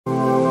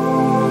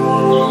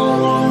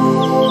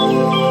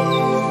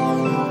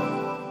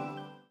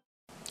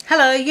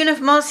Hello,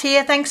 Moz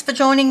here. Thanks for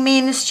joining me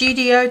in the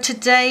studio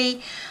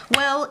today.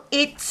 Well,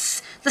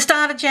 it's the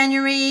start of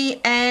January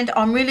and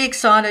I'm really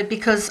excited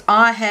because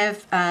I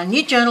have a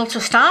new journal to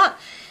start.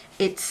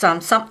 It's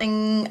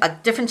a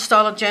different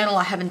style of journal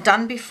I haven't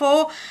done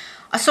before.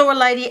 I saw a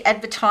lady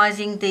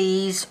advertising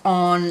these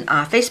on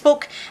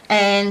Facebook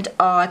and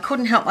I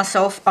couldn't help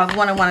myself. I've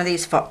wanted one of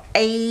these for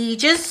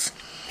ages,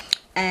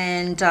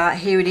 and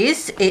here it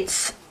is.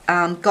 It's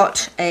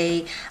got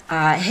a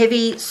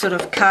heavy sort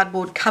of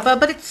cardboard cover,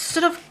 but it's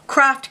sort of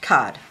craft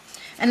card,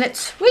 and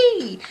it's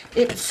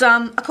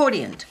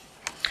accordioned.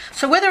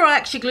 So whether I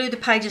actually glue the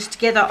pages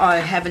together, I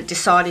haven't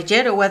decided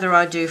yet, or whether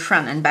I do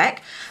front and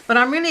back, but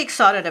I'm really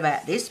excited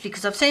about this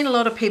because I've seen a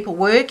lot of people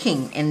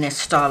working in this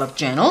style of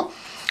journal,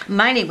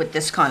 mainly with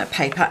this kind of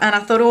paper, and I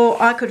thought, oh,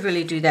 I could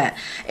really do that.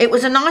 It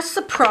was a nice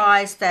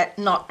surprise that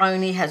not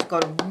only has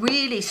got a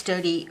really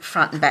sturdy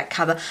front and back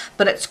cover,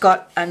 but it's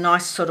got a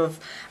nice sort of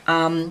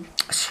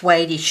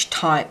suede-ish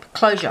type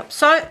closure.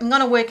 So I'm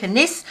going to work in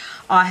this.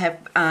 I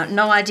have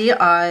no idea.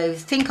 I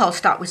think I'll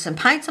start with some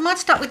paints. I might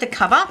start with the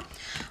cover.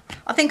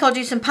 I think I'll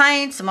do some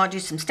paints, I might do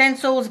some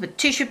stencils, a bit of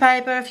tissue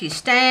paper, a few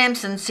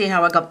stamps, and see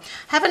how I go.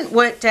 Haven't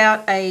worked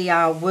out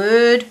a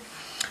word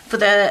for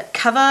the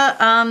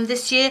cover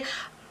this year.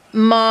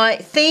 My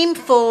theme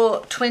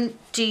for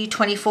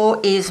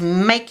 2024 is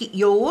make it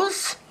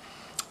yours.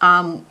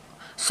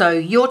 So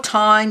your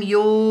time,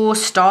 your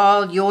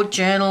style, your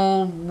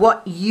journal,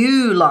 what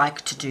you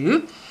like to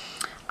do.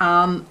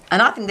 And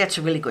I think that's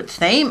a really good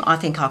theme. I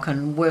think I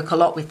can work a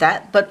lot with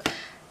that. But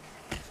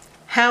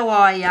how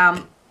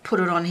I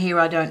put it on here,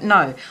 I don't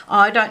know.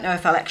 I don't know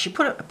if I'll actually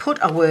put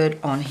a word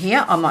on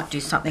here. I might do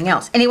something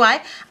else.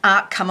 Anyway,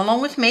 come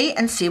along with me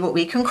and see what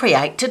we can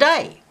create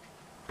today.